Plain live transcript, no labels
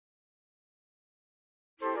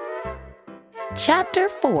Chapter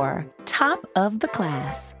 4, Top of the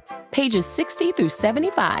Class, pages 60 through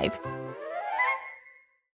 75.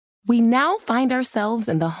 We now find ourselves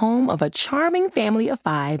in the home of a charming family of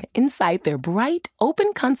 5 inside their bright,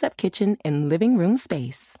 open-concept kitchen and living room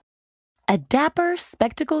space. A dapper,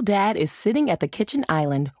 spectacled dad is sitting at the kitchen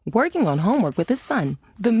island working on homework with his son,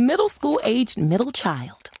 the middle school-aged middle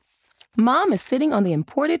child. Mom is sitting on the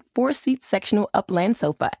imported 4-seat sectional upland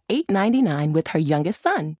sofa, $8.99, with her youngest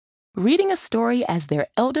son, reading a story as their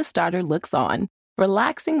eldest daughter looks on,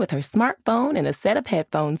 relaxing with her smartphone and a set of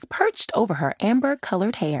headphones perched over her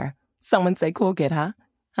amber-colored hair. Someone say cool kid, huh?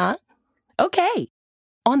 Huh? Okay.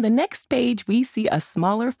 On the next page, we see a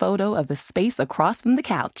smaller photo of the space across from the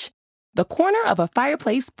couch. The corner of a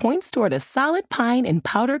fireplace points toward a solid pine and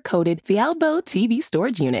powder-coated Vialbo TV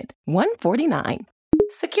storage unit, $149.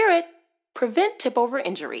 Secure it. Prevent tip-over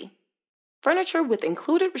injury. Furniture with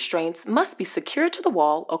included restraints must be secured to the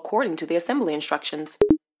wall according to the assembly instructions.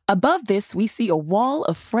 Above this, we see a wall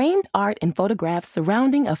of framed art and photographs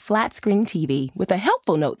surrounding a flat-screen TV with a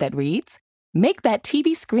helpful note that reads, "Make that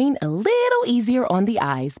TV screen a little easier on the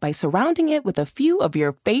eyes by surrounding it with a few of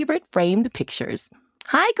your favorite framed pictures."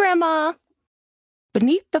 Hi, Grandma!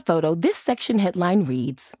 Beneath the photo, this section headline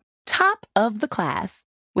reads, "Top of the Class,"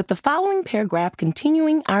 with the following paragraph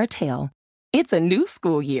continuing our tale. It's a new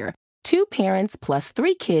school year. 2 parents plus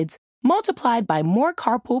 3 kids multiplied by more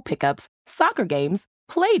carpool pickups, soccer games,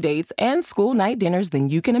 play dates, and school night dinners than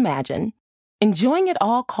you can imagine. Enjoying it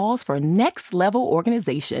all calls for next-level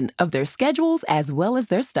organization of their schedules as well as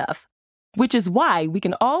their stuff, which is why we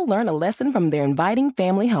can all learn a lesson from their inviting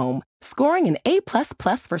family home, scoring an A++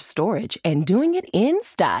 for storage and doing it in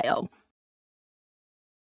style.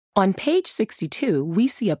 On page 62, we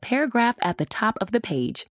see a paragraph at the top of the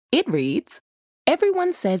page. It reads,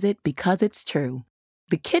 "Everyone says it because it's true.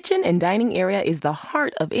 The kitchen and dining area is the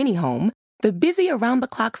heart of any home, the busy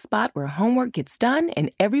around-the-clock spot where homework gets done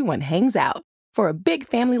and everyone hangs out. For a big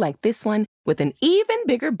family like this one, with an even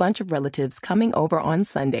bigger bunch of relatives coming over on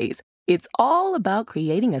Sundays, it's all about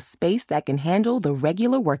creating a space that can handle the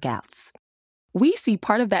regular workouts." We see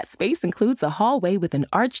part of that space includes a hallway with an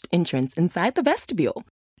arched entrance inside the vestibule.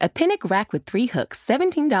 A picnic rack with 3 hooks,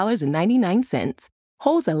 $17.99,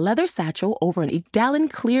 holds a leather satchel over an Idalin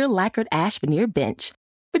clear lacquered ash veneer bench.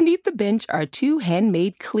 Beneath the bench are 2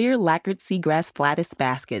 handmade clear lacquered seagrass flattice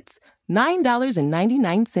baskets,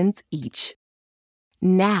 $9.99 each.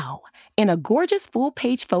 Now, in a gorgeous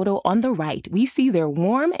full-page photo on the right, we see their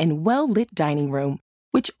warm and well-lit dining room,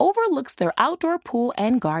 which overlooks their outdoor pool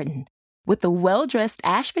and garden. With the well-dressed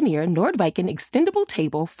ash veneer Nordviken extendable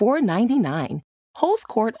table, $4.99. Hose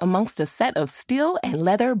court amongst a set of steel and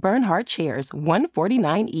leather Bernhardt chairs,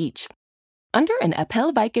 $149 each. Under an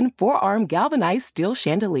Appelviken 4-arm galvanized steel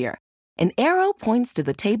chandelier, an arrow points to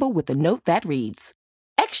the table with a note that reads,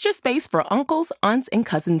 "Extra space for uncles, aunts, and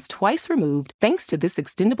cousins twice removed thanks to this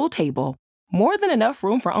extendable table. More than enough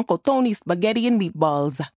room for Uncle Tony's spaghetti and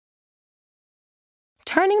meatballs."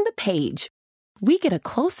 Turning the page, we get a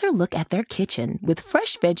closer look at their kitchen with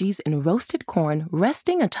fresh veggies and roasted corn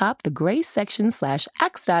resting atop the gray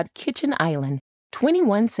section/Axstad kitchen island,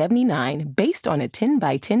 $21.79, based on a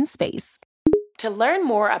 10x10 space. To learn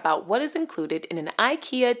more about what is included in an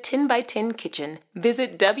IKEA 10x10 kitchen,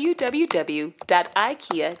 visit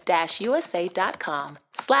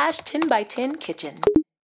www.ikea-usa.com/10x10kitchen.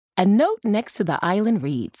 A note next to the island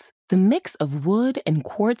reads, "The mix of wood and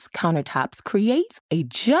quartz countertops creates a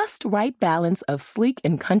just right balance of sleek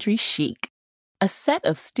and country chic. A set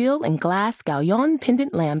of steel and glass gallion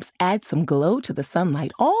pendant lamps adds some glow to the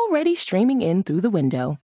sunlight already streaming in through the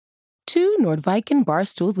window. 2 Nordviken bar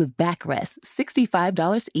stools with backrests,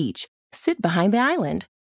 $65 each, sit behind the island,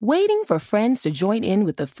 waiting for friends to join in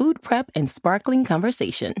with the food prep and sparkling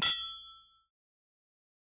conversation."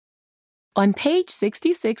 On page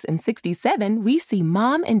 66 and 67, we see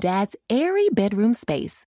Mom and Dad's airy bedroom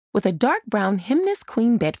space with a dark brown Hemnes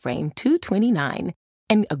Queen bed frame, $229,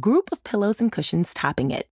 and a group of pillows and cushions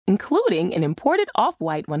topping it, including an imported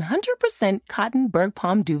off-white 100% cotton Berg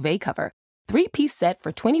Palm duvet cover, 3-piece set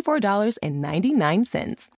for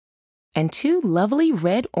 $24.99, and 2 lovely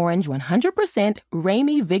red-orange 100%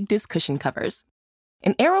 Rami Vigdis cushion covers.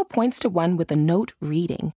 An arrow points to one with a note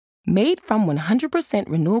reading, "Made from 100%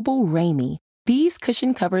 renewable Rami, these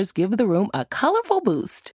cushion covers give the room a colorful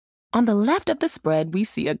boost." On the left of the spread, we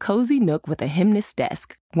see a cozy nook with a Hemnes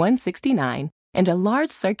desk, $169, and a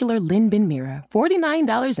large circular Linben mirror,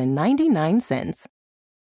 $49.99.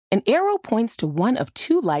 An arrow points to one of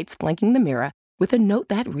 2 lights flanking the mirror with a note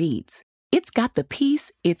that reads, "It's got the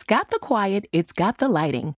peace, it's got the quiet, it's got the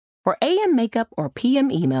lighting. For AM makeup or PM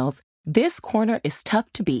emails, this corner is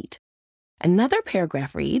tough to beat." Another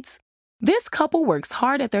paragraph reads, "This couple works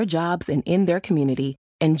hard at their jobs and in their community,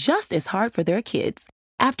 and just as hard for their kids.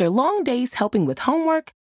 After long days helping with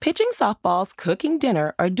homework, pitching softballs, cooking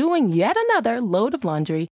dinner, or doing yet another load of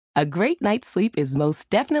laundry, a great night's sleep is most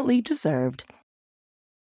definitely deserved."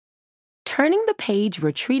 Turning the page,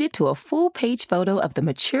 we're treated to a full-page photo of the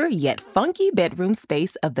mature yet funky bedroom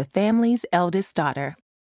space of the family's eldest daughter.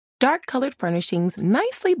 Dark-colored furnishings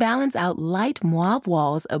nicely balance out light mauve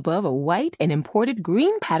walls above a white and imported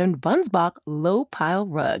green-patterned Bunsbach low-pile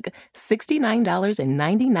rug,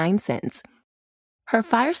 $69.99. Her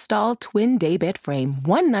Firestall twin daybed frame,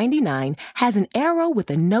 $199, has an arrow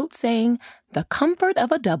with a note saying, "The comfort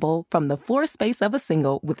of a double from the floor space of a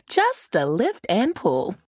single with just a lift and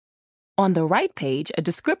pull." On the right page, a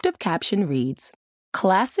descriptive caption reads,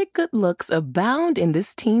 "Classic good looks abound in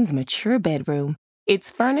this teen's mature bedroom.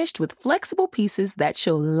 It's furnished with flexible pieces that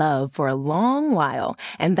she'll love for a long while,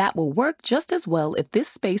 and that will work just as well if this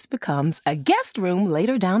space becomes a guest room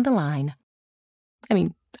later down the line." I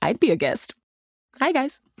mean, I'd be a guest. Hi,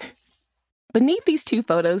 guys. Beneath these two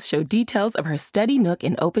photos show details of her study nook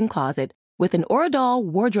and open closet with an Oradol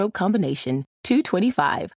wardrobe combination,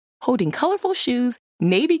 $225, holding colorful shoes,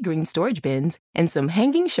 navy green storage bins, and some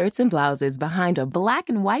hanging shirts and blouses behind a black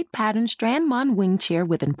and white patterned Strandmon wing chair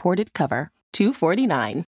with imported cover,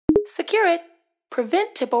 $249. Secure it.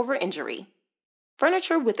 Prevent tip-over injury.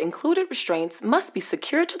 Furniture with included restraints must be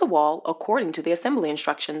secured to the wall according to the assembly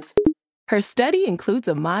instructions. Her study includes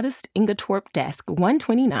a modest Ingertorp desk,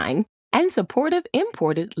 $129, and supportive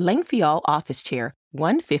imported Langfiol office chair,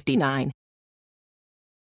 $159.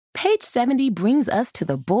 Page 70 brings us to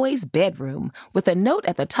the boys' bedroom with a note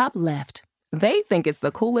at the top left. They think it's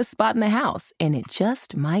the coolest spot in the house, and it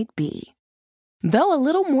just might be. Though a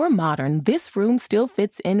little more modern, this room still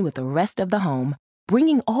fits in with the rest of the home,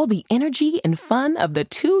 bringing all the energy and fun of the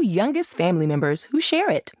two youngest family members who share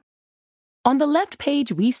it. On the left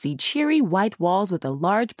page, we see cheery white walls with a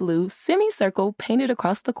large blue semicircle painted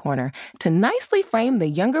across the corner to nicely frame the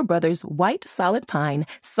younger brother's white solid pine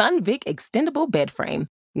Sunvic extendable bed frame,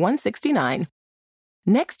 $169.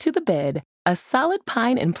 Next to the bed, a solid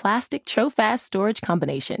pine and plastic Trofast storage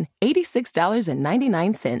combination,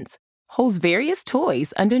 $86.99, holds various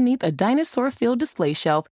toys underneath a dinosaur-filled display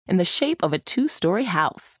shelf in the shape of a two-story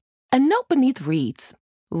house. A note beneath reads,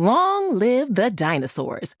 "Long live the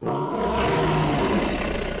dinosaurs."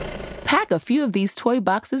 Pack a few of these toy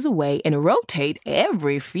boxes away and rotate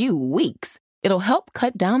every few weeks. It'll help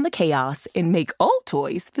cut down the chaos and make old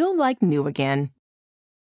toys feel like new again.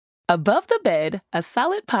 Above the bed, a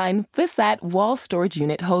solid pine Fissat wall storage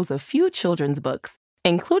unit holds a few children's books,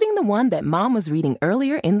 including the one that Mom was reading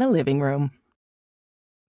earlier in the living room.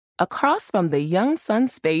 Across from the young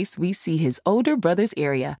son's space, we see his older brother's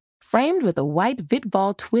area, framed with a white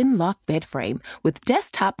Vitball twin loft bed frame with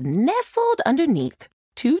desktop nestled underneath,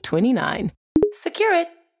 $229. Secure it.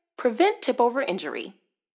 Prevent tip-over injury.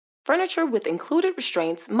 Furniture with included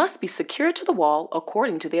restraints must be secured to the wall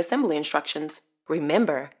according to the assembly instructions.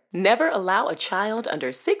 Remember, never allow a child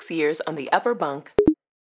under 6 years on the upper bunk.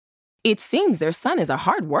 It seems their son is a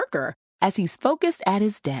hard worker, as he's focused at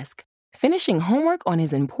his desk, finishing homework on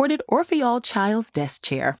his imported Orpheol child's desk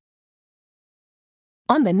chair.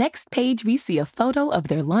 On the next page, we see a photo of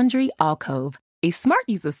their laundry alcove, a smart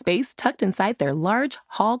use of space tucked inside their large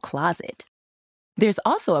hall closet. There's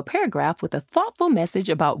also a paragraph with a thoughtful message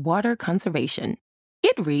about water conservation.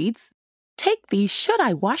 It reads, "Take the should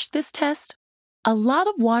I wash this test? A lot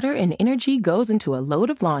of water and energy goes into a load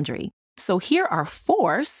of laundry, so here are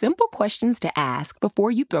 4 simple questions to ask before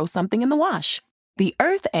you throw something in the wash. The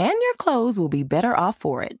earth and your clothes will be better off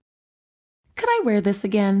for it." Could I wear this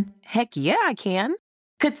again? Heck yeah, I can.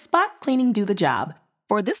 Could spot cleaning do the job?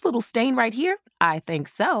 For this little stain right here, I think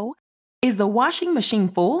so. Is the washing machine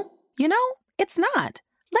full? You know, it's not.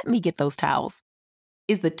 Let me get those towels.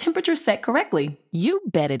 Is the temperature set correctly? You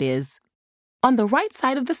bet it is. On the right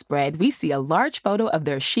side of the spread, we see a large photo of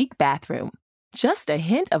their chic bathroom. Just a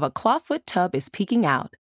hint of a clawfoot tub is peeking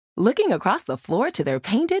out. Looking across the floor to their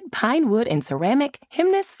painted pine wood and ceramic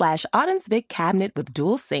Hemnes/Audensvik cabinet with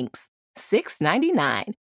dual sinks,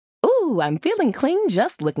 $699. Ooh, I'm feeling clean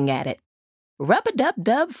just looking at it.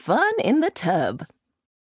 Rub-a-dub-dub fun in the tub.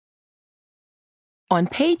 On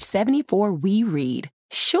page 74, we read,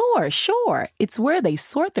 Sure, it's where they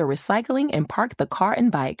sort their recycling and park the car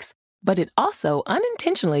and bikes, but it also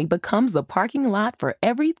unintentionally becomes the parking lot for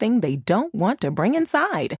everything they don't want to bring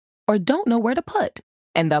inside or don't know where to put.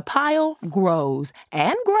 And the pile grows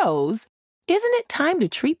and grows. Isn't it time to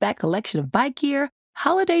treat that collection of bike gear,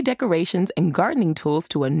 holiday decorations, and gardening tools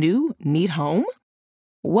to a new, neat home?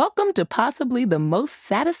 Welcome to possibly the most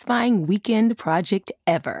satisfying weekend project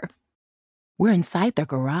ever. We're inside their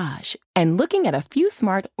garage and looking at a few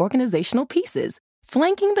smart organizational pieces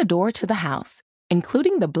flanking the door to the house,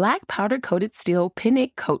 including the black powder-coated steel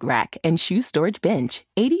Pinic coat rack and shoe storage bench,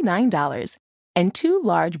 $89, and 2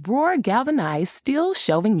 large Breuer galvanized steel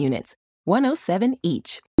shelving units, $107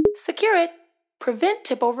 each. Secure it. Prevent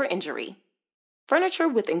tip-over injury. Furniture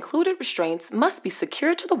with included restraints must be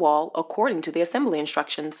secured to the wall according to the assembly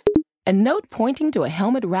instructions. A note pointing to a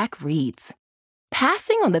helmet rack reads,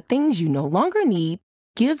 "Passing on the things you no longer need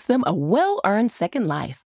gives them a well-earned second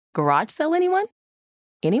life." Garage sale, anyone?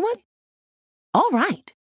 Anyone? All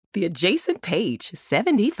right. The adjacent page,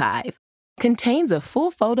 75, contains a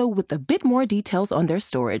full photo with a bit more details on their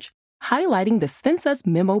storage, highlighting the Svensa's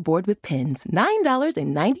memo board with pins,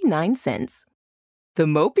 $9.99. The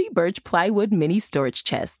Mopey Birch Plywood Mini Storage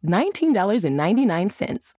Chest,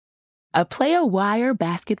 $19.99. A Playa Wire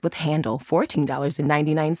Basket with Handle,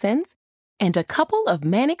 $14.99. And a couple of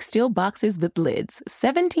Manic Steel boxes with lids,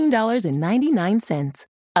 $17.99.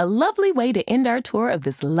 A lovely way to end our tour of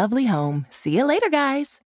this lovely home. See you later,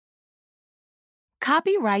 guys.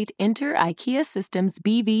 Copyright Enter IKEA Systems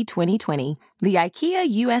BV 2020. The IKEA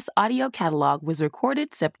U.S. audio catalog was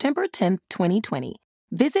recorded September 10, 2020.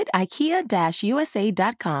 Visit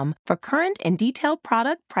IKEA-USA.com for current and detailed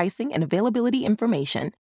product pricing and availability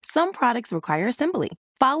information. Some products require assembly.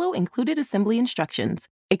 Follow included assembly instructions.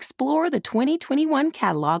 Explore the 2021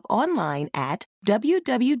 catalog online at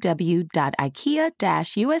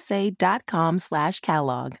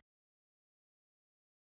www.ikea-usa.com/catalog.